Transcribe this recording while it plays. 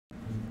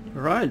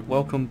Alright,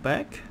 welcome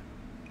back.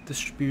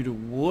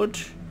 Distributed wood.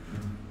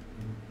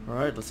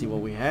 Alright, let's see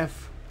what we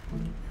have.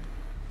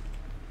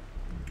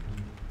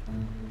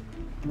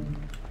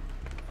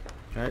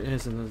 Alright,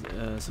 here's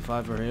a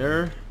survivor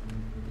here.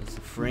 There's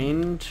a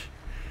friend.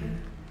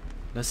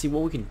 Let's see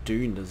what we can do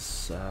in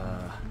this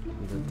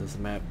this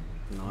map.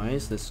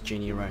 Nice, there's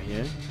Jenny right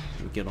here.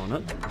 We get on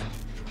it.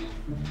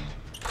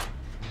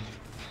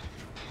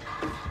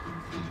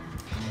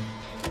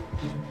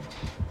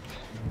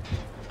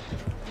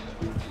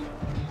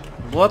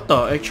 What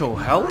the actual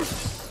hell?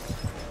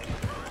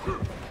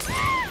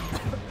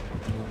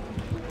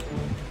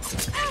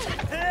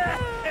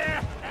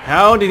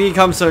 How did he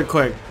come so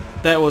quick?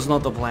 That was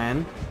not the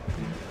plan.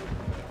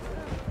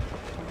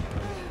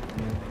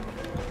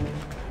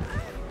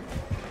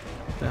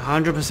 That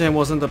 100%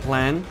 wasn't the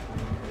plan.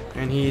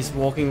 And he's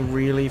walking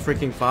really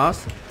freaking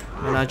fast.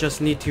 And I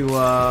just need to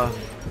a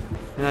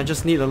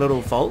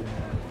little vault.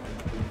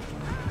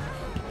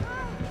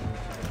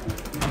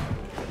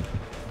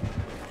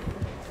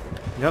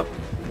 Yep,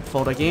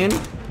 fold again.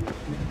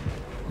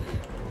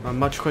 I'm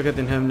much quicker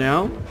than him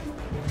now.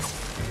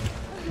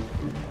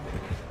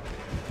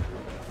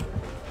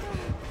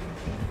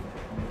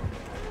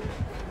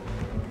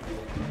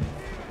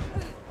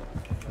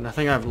 And I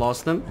think I've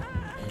lost him.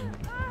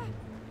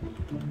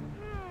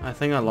 I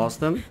think I lost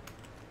him.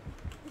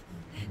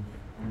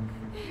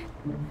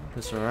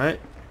 That's alright.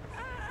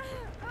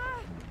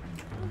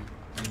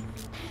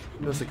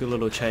 That was a good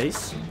little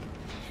chase.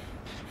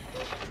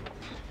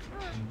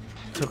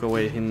 Took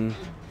away him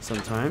some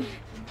time.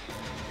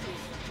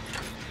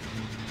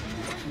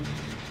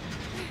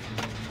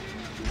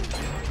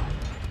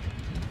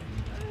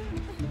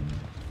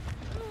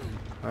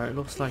 Alright,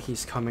 looks like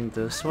he's coming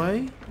this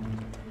way.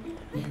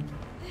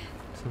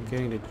 So I'm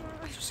getting the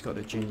just got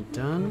the genie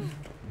done.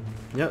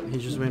 Yep, he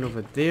just went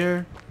over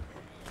there.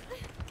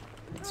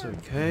 It's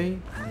okay.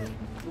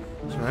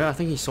 It's alright, I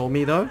think he saw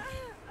me though.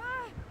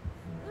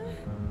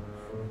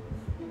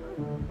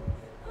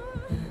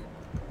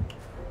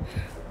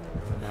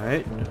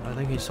 Alright, I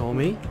think he saw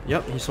me.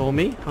 Yep, he saw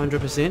me,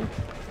 100%.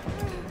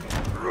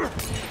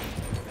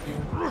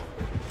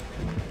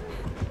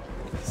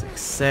 That's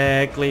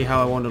exactly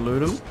how I want to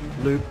loot him.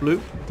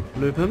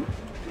 Loop him.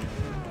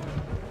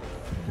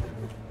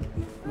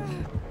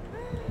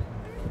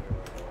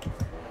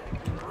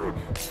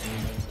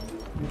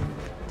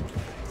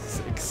 That's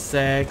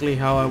exactly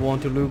how I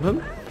want to loop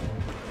him.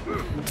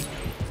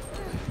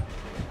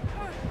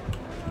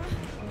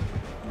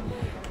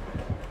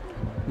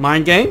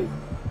 Mind game?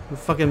 You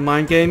fucking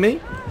mind game me?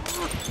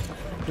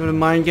 You wanna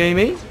mind game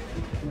me?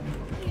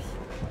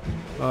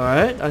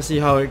 Alright, I see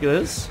how it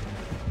is.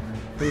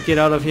 Let me get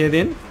out of here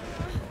then.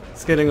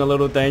 It's getting a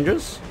little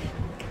dangerous.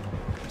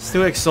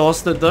 Still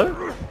exhausted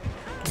though.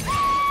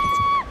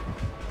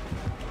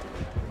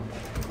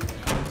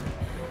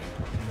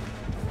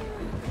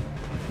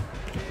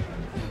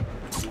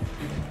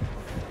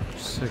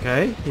 It's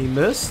okay, he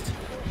missed.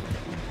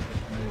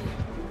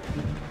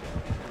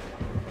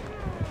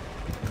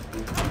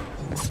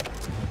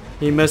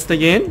 He missed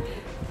again.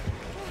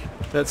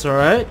 That's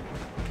alright.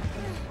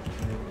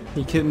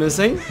 He kept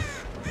missing.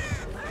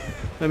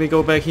 Let me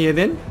go back here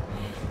then.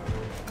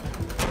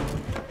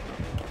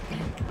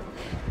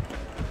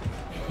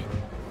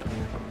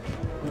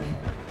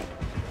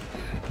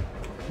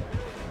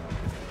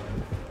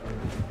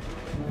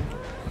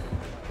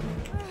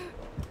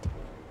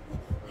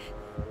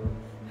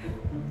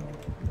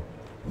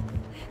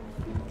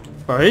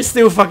 Bro, he's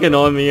still fucking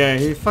on me, eh?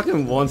 He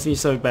fucking wants me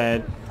so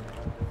bad.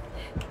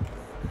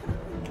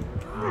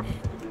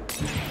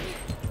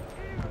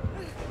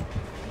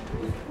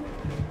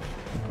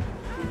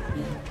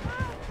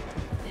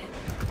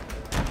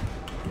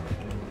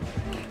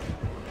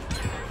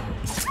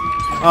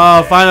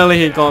 Oh, finally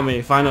he got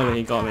me. Finally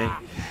he got me.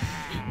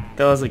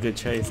 That was a good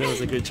chase. That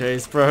was a good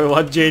chase, bro.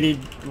 One Jenny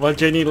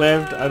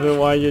left. I don't know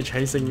why you're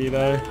chasing me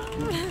though.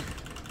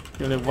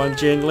 You only have one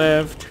gen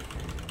left.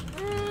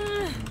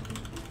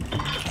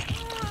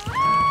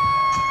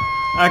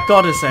 I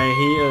gotta say,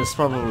 he is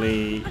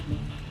probably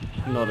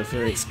not a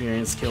very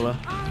experienced killer.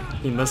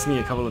 He missed me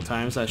a couple of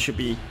times. I should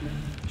be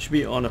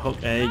on the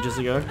hook ages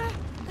ago.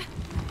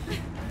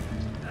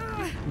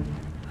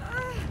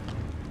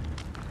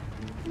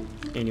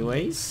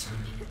 Anyways,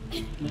 I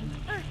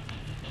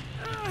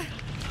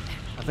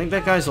think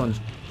that guy's on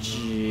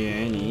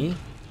Jenny.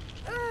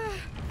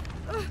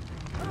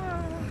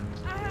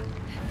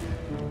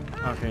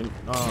 Okay.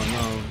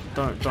 Oh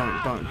no!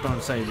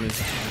 Don't save me.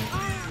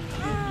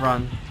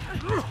 Run.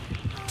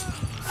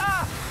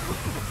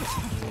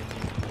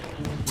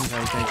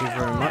 Okay, thank you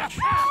very much.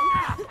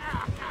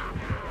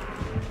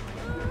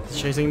 He's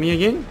chasing me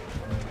again.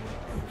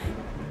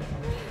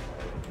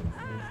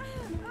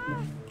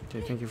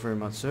 Okay, thank you very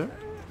much, sir.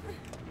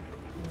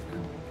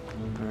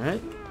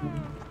 Alright.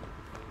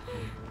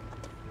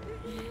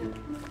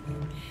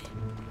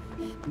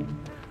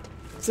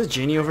 Is there a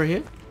genie over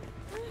here?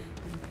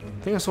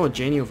 I think I saw a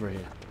genie over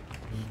here.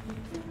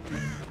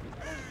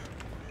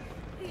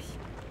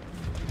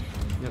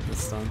 Yep,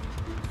 it's done.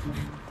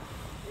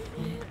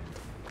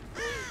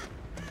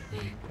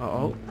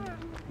 Uh-oh.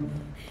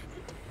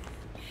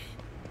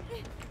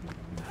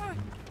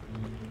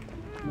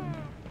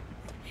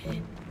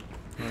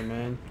 Oh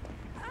man.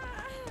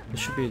 There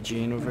should be a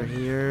Jane over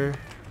here.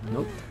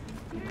 Nope.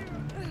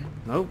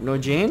 Nope, no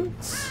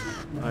Janes.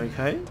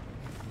 Okay.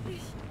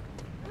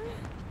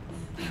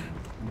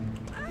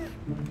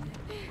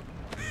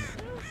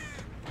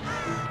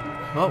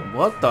 Oh,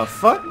 what the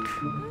fuck?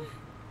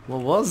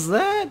 What was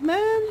that,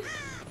 man?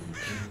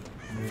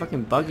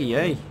 Fucking buggy,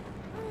 eh?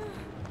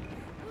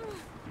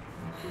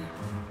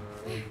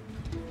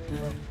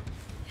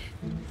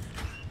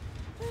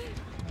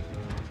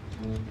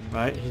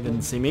 Right, he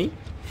didn't see me.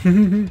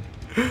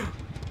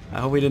 I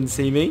hope he didn't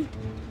see me.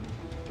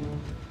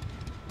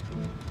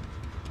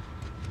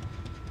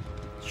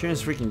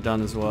 Sharon's freaking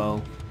done as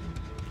well.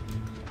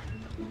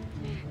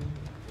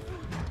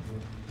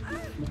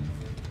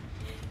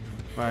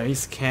 Right,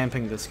 he's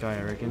camping this guy,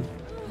 I reckon.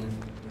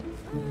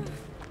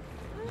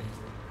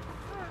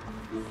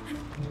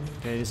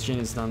 Okay, this Jin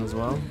is done as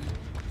well.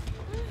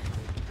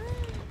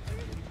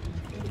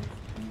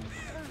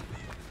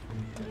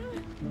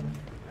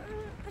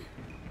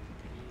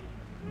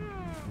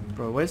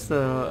 Bro, where's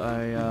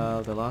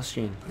the last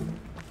Jin?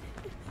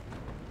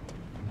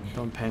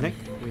 Don't panic.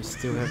 We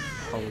still have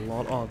a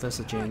lot. Oh, there's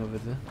a Jin over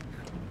there.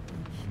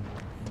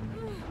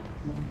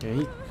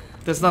 Okay,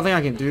 there's nothing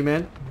I can do,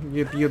 man.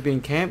 You're being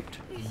camped.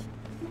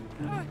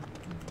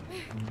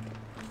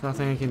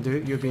 Nothing I can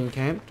do. You're being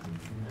camped.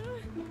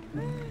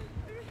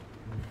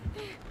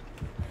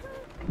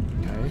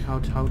 Okay, how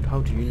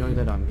do you know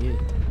that I'm here?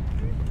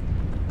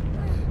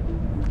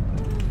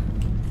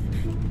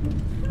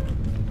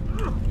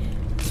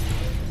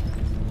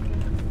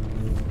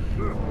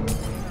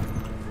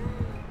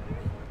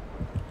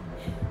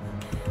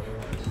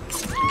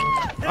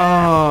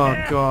 Oh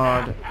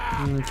god.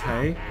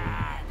 Okay.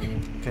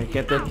 Okay,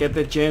 get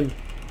that Jin.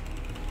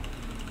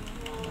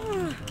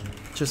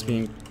 Just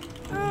being.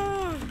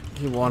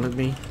 He wanted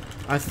me.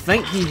 I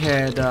think he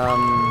had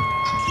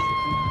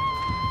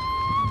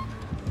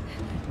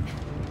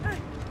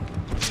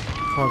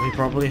he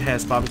probably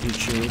has barbecue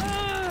chew.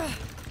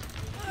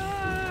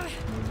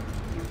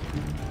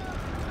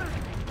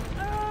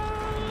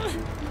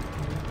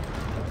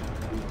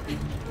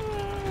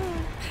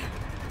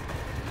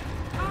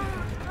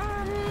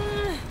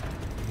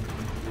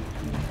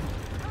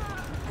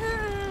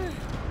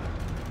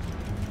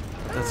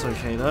 That's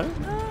okay though.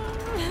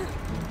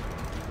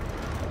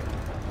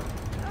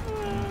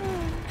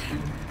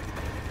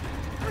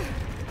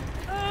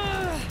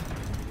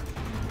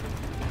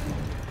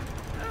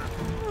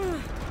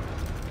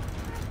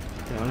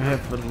 I only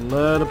have a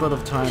little bit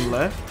of time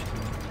left.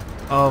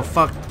 Oh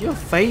fuck, you're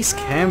face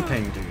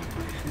camping, dude.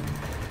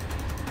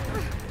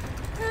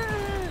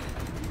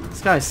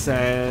 This guy's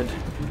sad.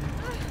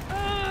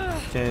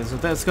 Okay, so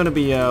that's gonna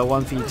be a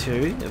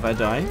 1v2 if I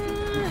die.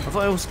 I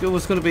thought it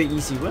was gonna be an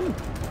easy win.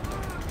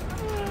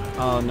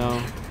 Oh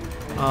no.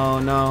 Oh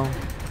no.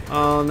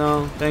 Oh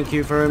no. Thank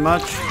you very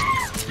much.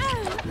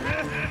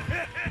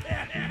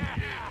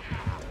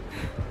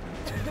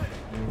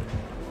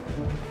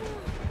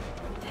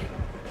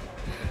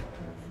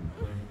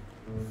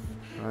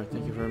 Alright,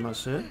 thank you very much,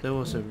 sir. That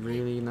was a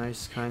really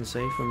nice kind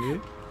save from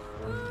you.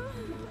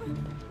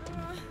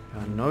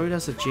 I know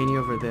there's a genie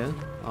over there.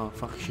 Oh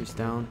fuck, she's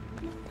down.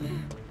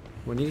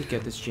 We need to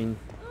get this gene.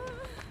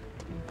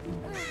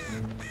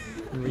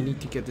 We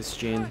need to get this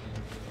gene.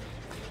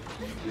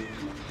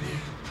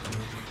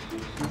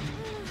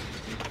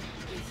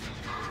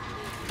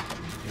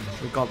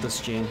 We got this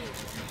gene.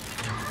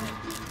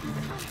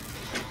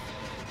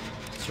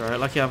 It's alright,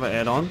 lucky I have an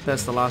add-on.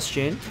 That's the last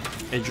gene.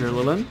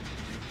 Adrenaline.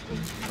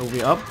 It'll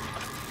be up.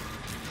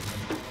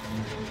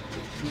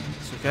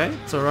 It's okay.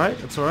 It's alright.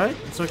 It's alright.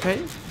 It's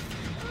okay.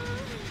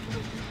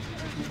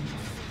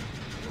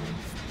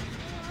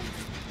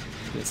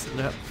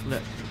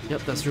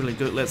 Yep, that's really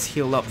good. Let's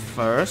heal up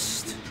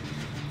first.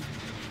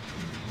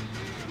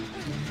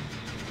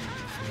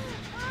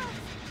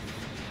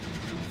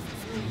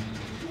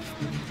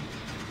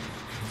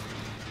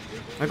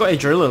 I got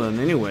adrenaline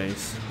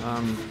anyways.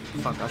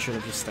 Fuck, I should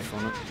have just stuck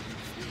on it.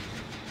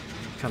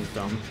 Kind of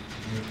dumb.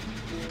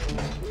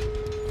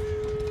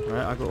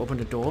 Alright, I go open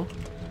the door.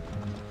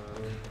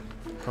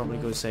 Probably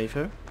go save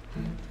her.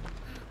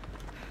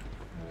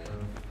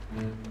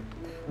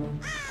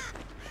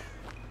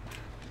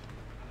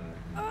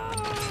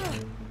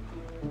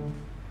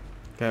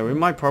 Okay, we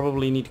might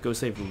probably need to go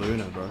save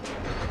Luna, bro.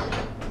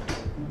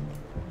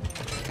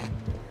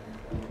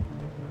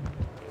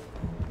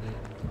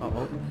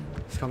 Uh-oh.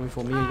 It's coming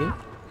for me again.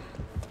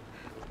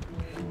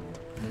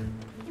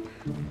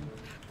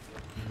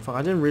 Fuck,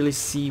 I didn't really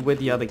see where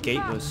the other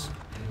gate was.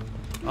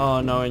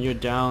 Oh no, and you're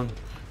down.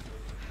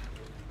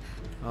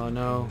 Oh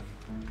no.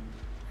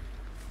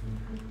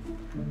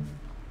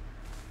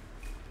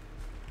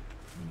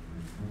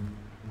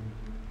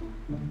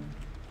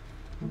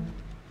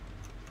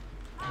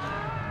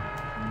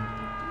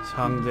 It's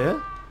hung there.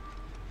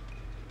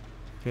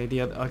 Okay,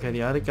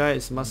 the other guy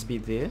must be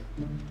there.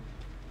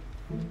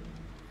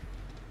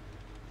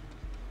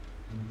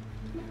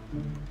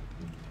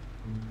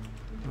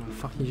 Oh,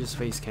 fuck, you just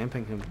face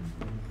camping him.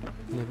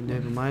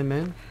 Never mind,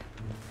 man.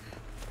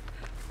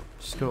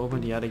 Just go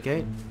open the other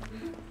gate.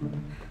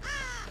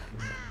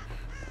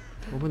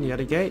 Open the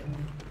other gate.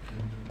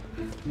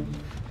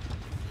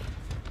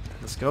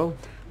 Let's go.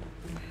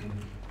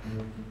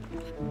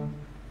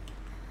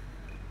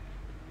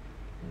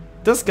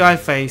 This guy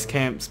face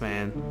camps,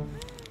 man.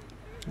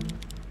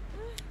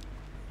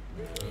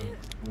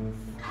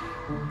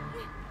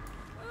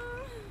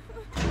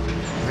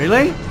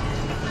 Really?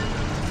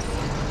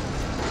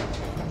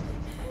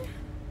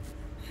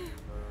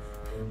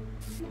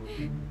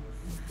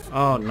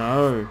 Oh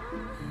no.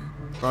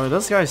 Bro,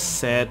 this guy's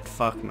sad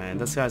fuck, man.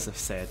 This guy's a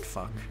sad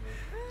fuck.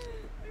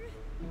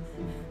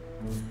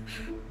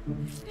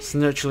 It's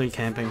literally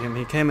camping him.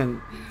 He came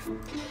in.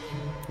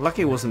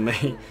 Lucky it wasn't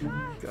me.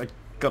 I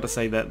gotta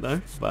say that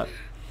though, but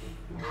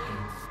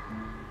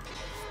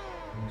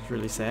it's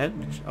really sad.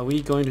 Are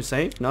we going to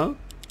save? No?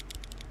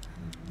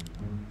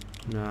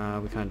 Nah,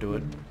 we can't do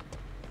it.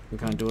 We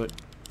can't do it.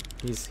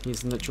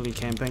 He's literally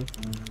camping.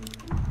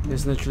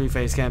 He's literally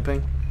face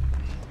camping.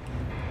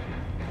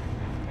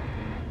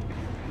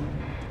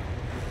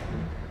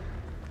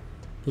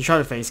 He tried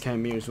to face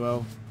camp me as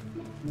well.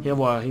 Yeah,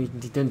 well, he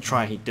didn't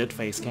try, he did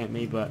face camp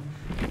me, but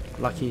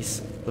lucky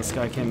this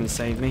guy came and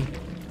saved me.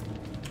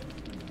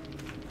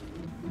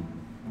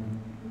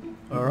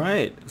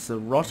 Alright, so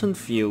Rotten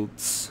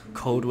Fields,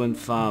 Coldwind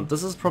Farm.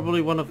 This is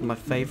probably one of my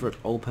favorite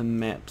open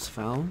maps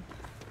found.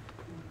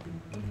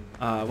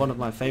 One of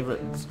my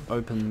favorite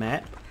open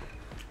map.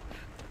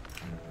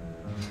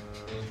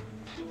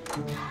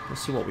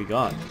 Let's see what we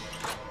got.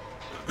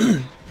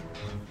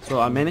 So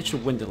I managed to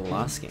win the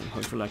last game.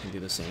 Hopefully I can do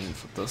the same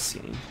for this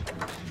game.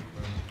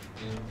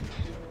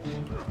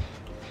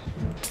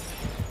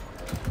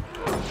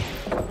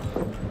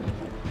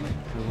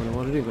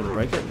 What are you gonna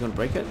break it? You're gonna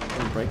break it? You're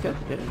gonna break it?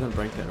 Yeah, you're gonna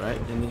break it, right?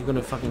 And you're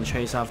gonna fucking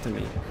chase after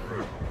me.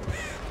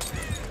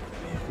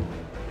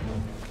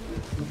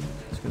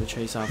 It's gonna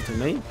chase after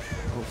me.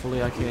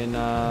 Hopefully I can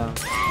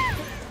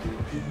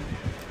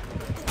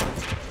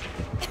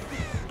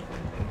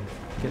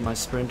get my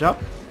sprint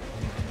up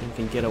and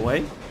can get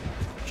away.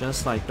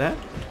 Just like that.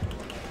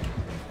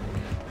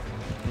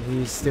 And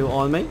he's still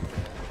on me.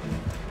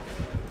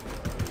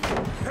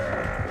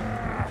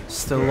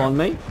 Still on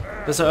me.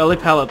 There's an early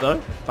pallet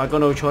though. I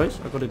got no choice.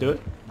 I gotta do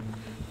it.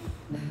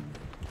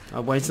 I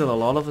wasted a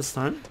lot of his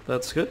time.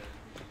 That's good.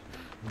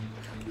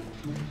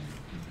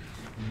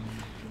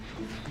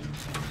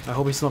 I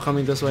hope he's not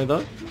coming this way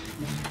though.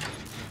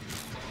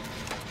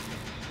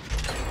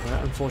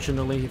 Right,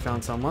 unfortunately he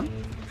found someone.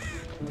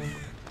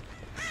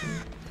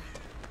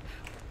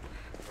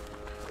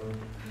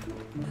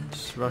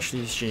 Just rush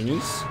these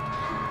genies.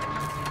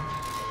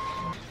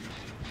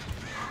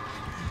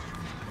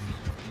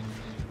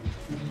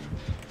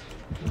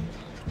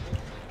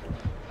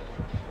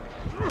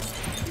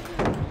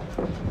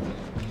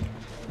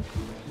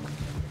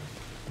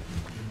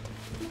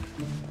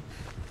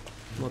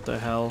 What the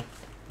hell?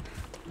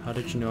 How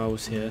did you know I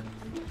was here?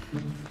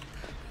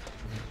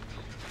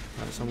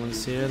 Alright,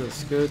 someone's here,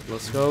 that's good,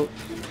 let's go.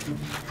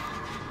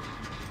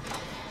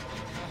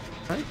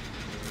 Right.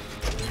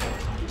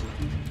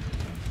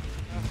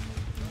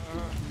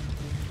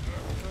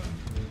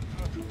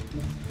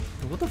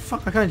 What the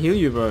fuck? I can't heal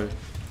you, bro.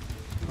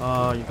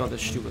 Oh, you got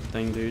this stupid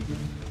thing, dude.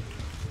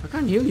 I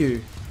can't heal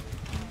you.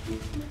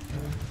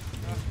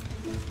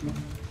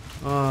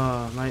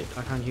 Oh, mate,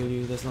 I can't heal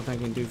you. There's nothing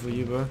I can do for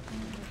you, bro.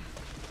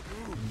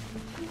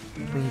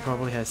 I think he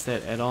probably has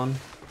that add-on.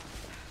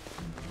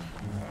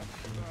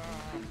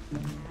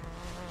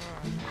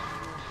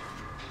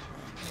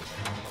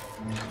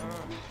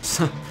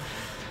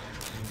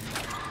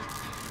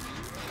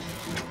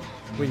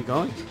 Where are you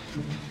going?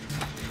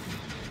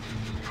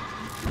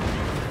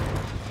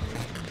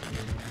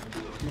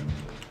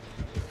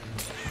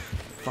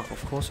 Fuck,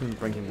 of course I'm gonna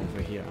bring him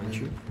over here, aren't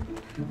you?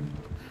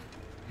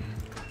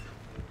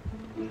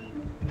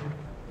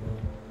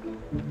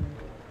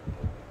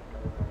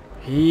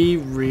 He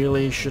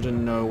really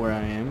shouldn't know where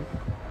I am.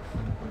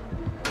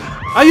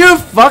 Are you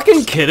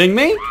fucking kidding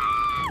me?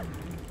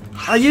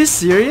 Are you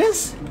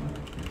serious?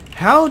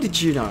 How did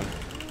you know?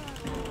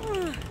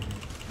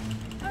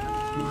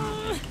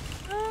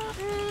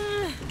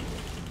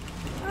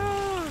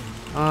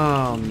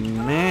 Oh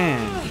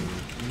man.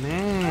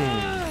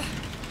 Man.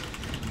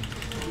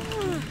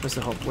 Where's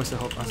the hope? Where's the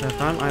hope? I have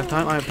time, I have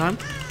time, I have time.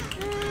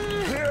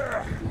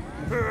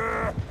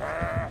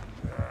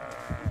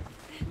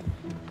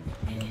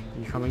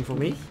 You coming for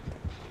me?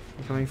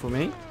 You coming for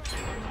me?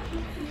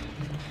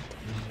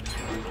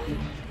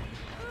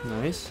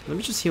 Nice. Let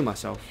me just heal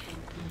myself.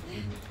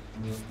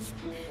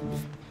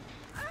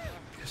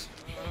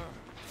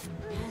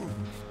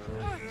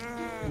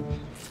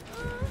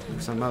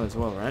 Because I might as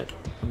well, right?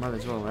 I might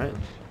as well, right?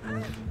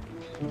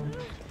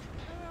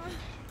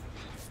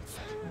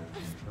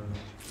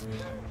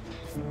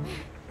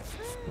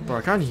 Bro,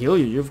 I can't heal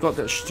you. You've got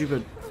that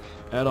stupid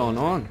add-on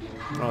on.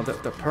 Oh,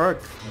 that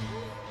perk.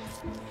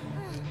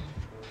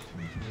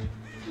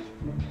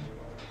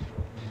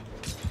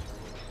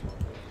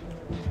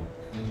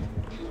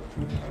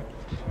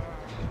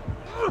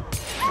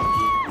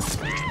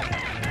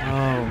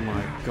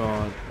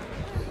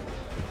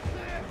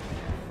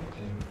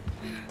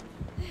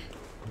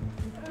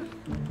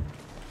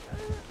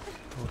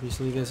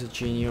 Obviously there's a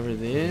genie over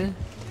there.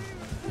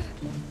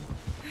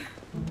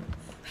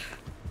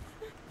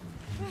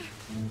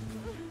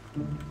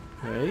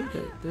 Okay,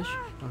 okay, there's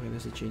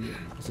a genie.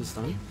 Is this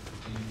done?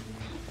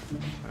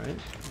 Alright,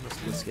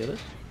 let's get it.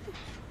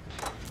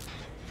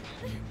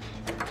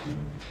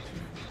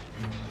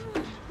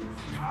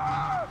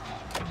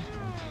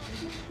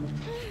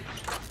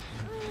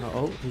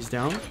 Uh-oh, he's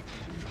down.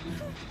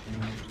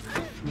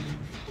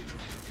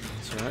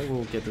 It's alright,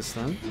 we'll get this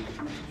done.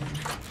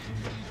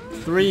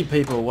 3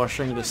 people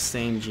washing the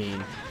same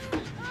gene.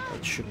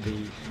 That should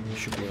be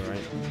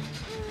alright.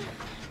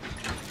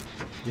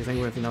 Do you think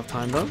we have enough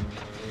time though?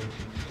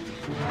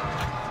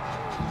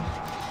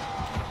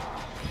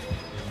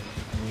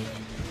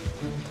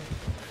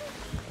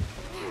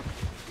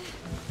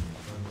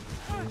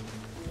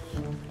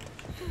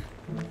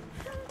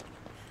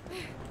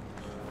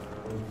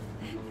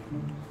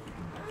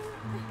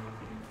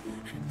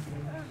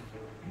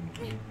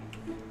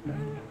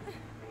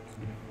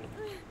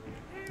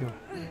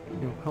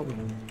 Yo, help me.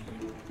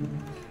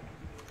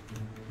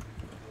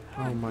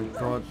 Oh my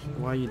god,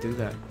 why you do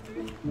that?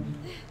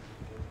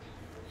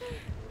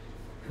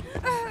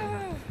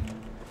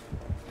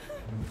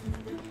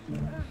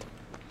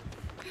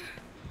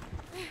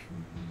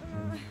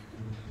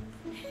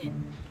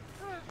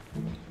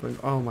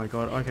 Oh my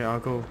god, okay, I'll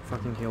go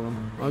fucking heal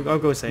him. I'll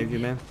go save you,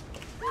 man.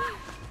 I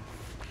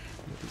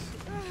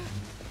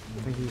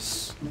think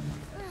he's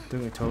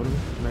doing a totem,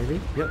 maybe?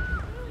 Yep.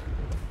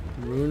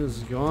 Rune is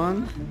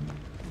gone.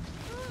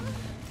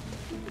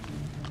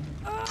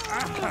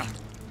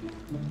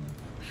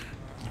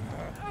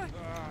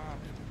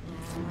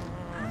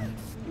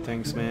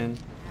 Thanks, man.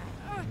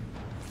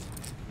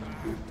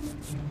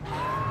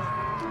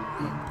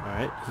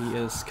 Alright, he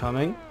is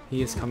coming.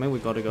 He is coming. We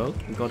gotta go.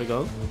 We gotta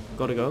go.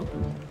 Gotta go.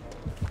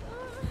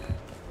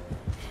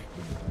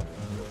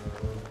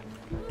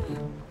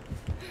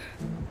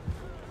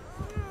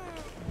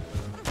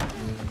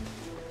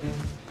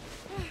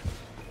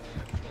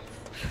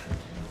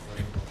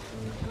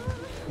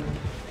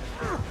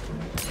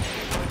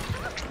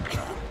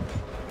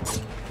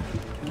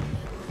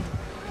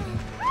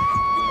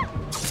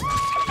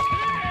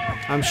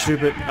 I'm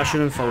stupid. I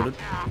shouldn't have folded.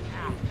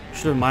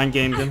 Should have mind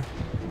gamed him.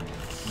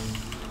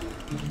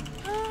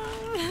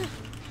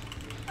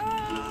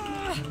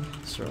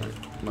 It's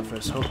alright. My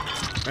first hook.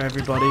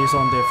 Everybody's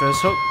on their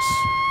first hooks.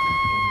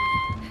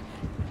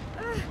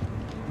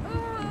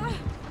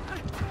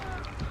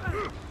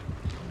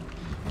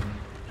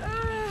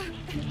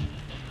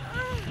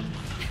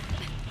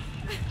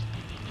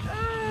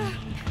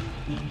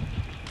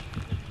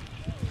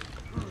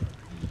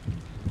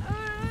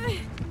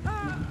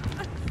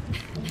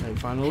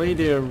 Finally,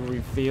 they're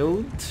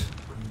revealed.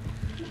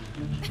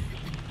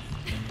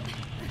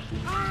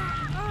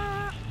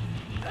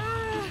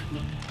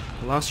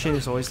 The last chain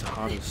is always the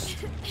hardest.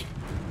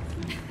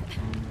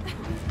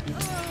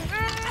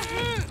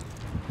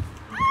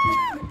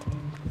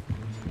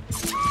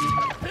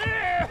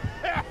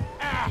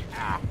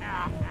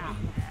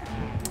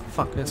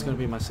 Fuck, that's gonna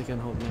be my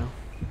second hope now.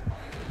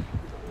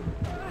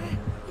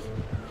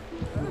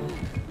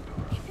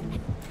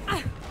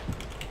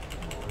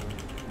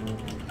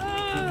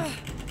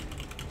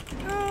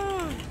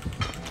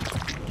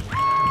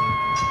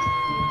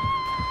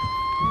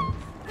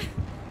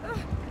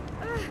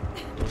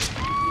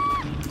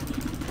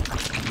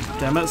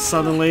 Damn it,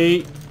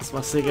 suddenly it's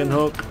my second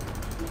hook.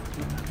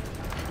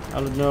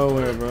 Out of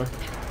nowhere, bro.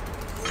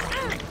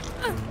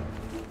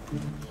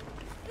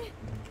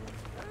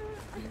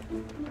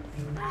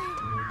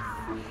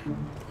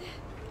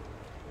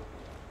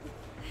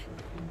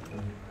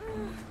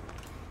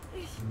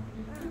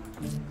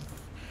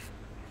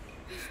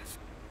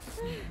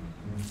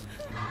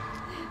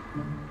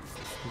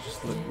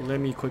 Just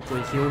let me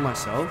quickly heal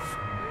myself.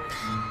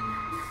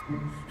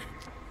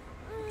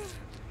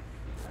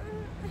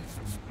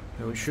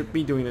 We should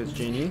be doing this,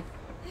 genie.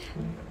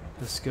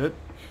 That's good.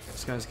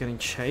 This guy's getting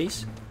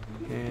chased,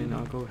 and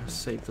I'll go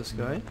save this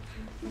guy. Okay,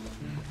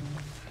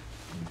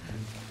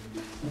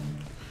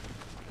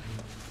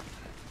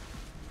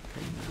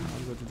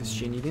 I'll go to this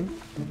genie then.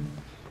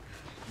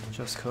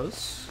 Just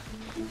cause.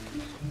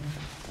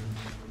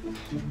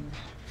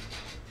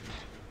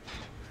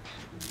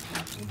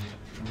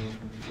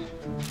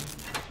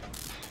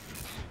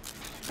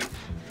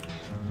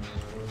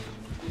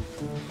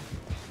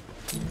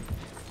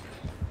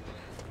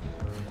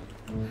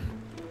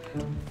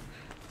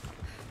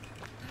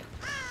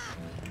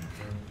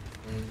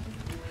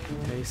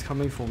 Okay, he's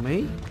coming for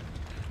me.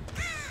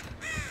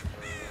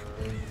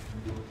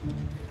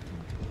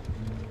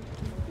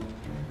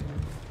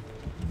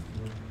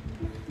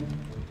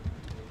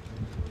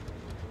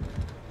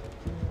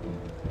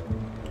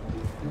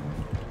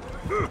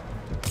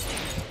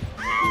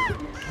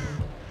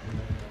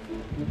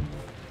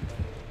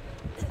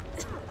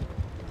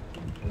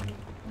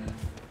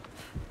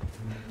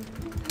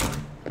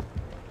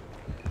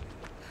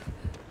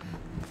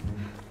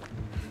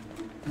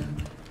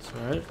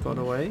 Alright, got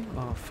away.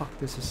 Oh fuck,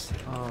 this is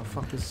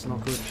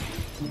not good.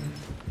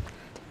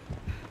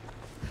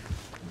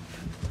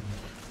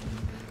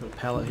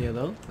 pallet here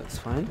though, that's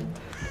fine.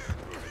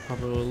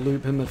 Probably will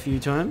loop him a few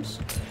times.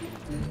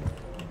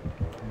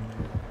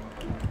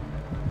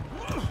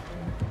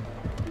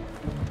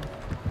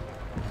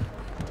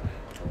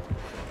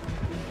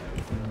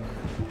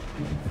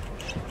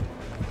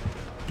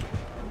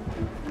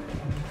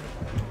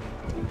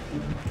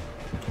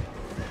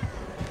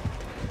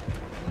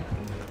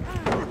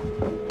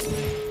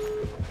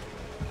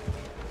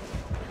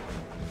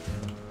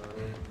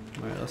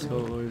 Let's go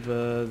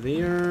over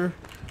there.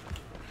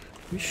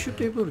 We should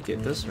be able to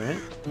get this, right?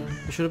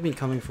 He should have been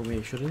coming for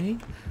me, shouldn't he?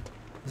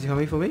 Is he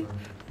coming for me?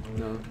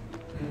 No.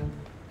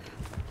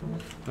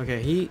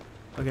 Okay,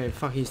 okay,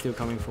 fuck, he's still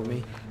coming for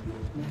me.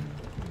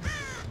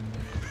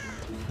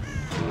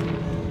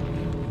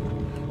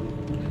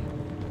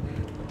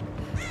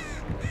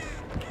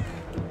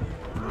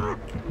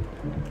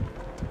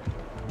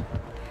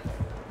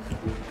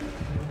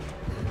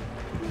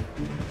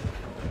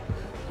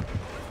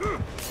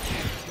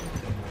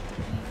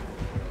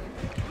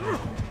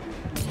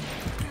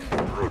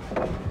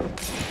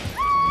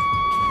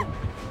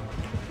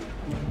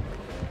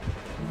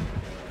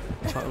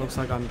 It looks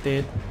like I'm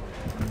dead.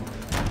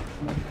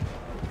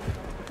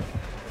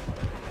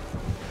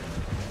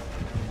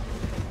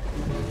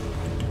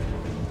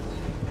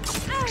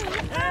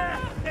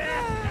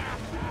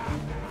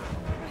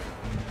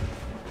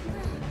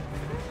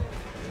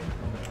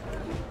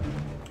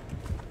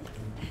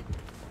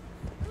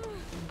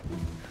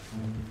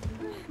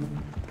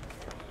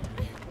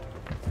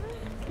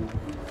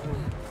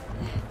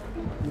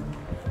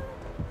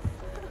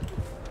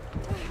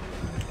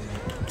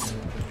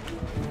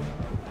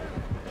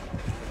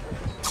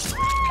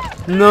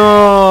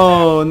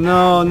 No,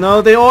 no,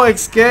 no, they all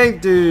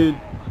escaped, dude.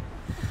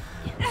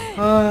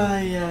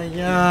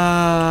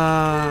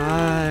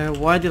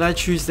 Why did I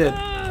choose that?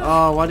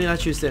 Oh, why did I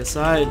choose that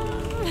side?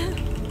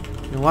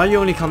 And why are you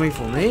only coming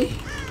for me?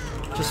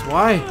 Just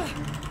why?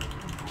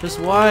 Just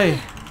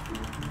why?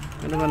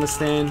 I don't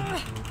understand.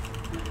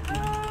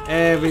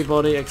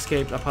 Everybody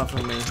escaped apart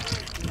from me.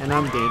 And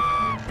I'm dead.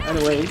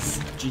 Anyways,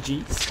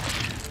 GG's.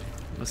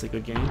 That's a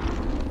good game.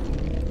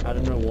 I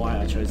don't know why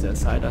I chose that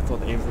side. I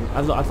thought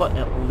I thought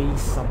at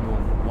least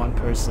one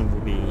person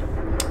would be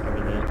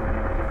over there.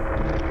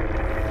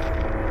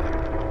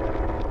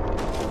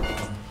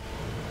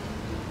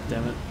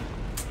 Damn it.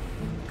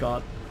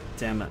 God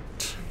damn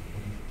it.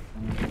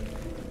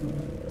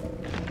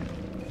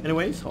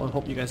 Anyways, I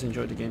hope you guys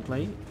enjoyed the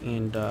gameplay,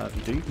 and if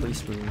you do,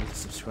 please remember to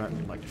subscribe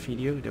and like the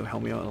video. They'll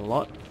help me out a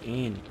lot,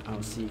 and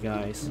I'll see you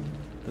guys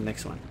the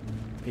next one.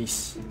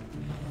 Peace.